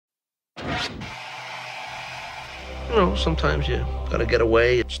You know, sometimes you gotta get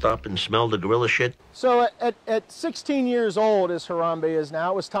away and stop and smell the gorilla shit. So at 16 years old, as Harambe is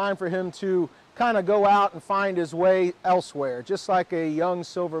now, it was time for him to kind of go out and find his way elsewhere, just like a young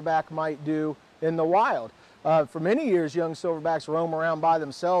silverback might do in the wild. For many years, young silverbacks roam around by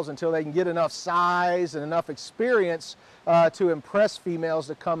themselves until they can get enough size and enough experience to impress females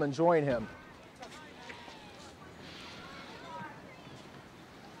to come and join him.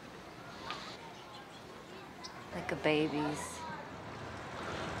 Like a baby's.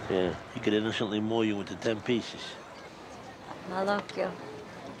 Yeah, he could innocently maul you into 10 pieces. I love you.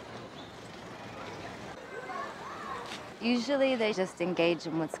 Usually they just engage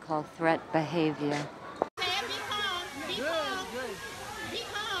in what's called threat behavior. Be calm. Be calm. Be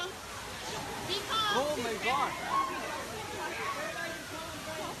calm. Be calm. Oh my God.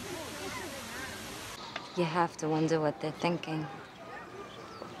 You have to wonder what they're thinking.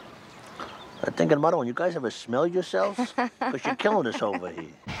 I'm thinking, Mother, when you guys ever smell yourselves? Because you're killing us over here.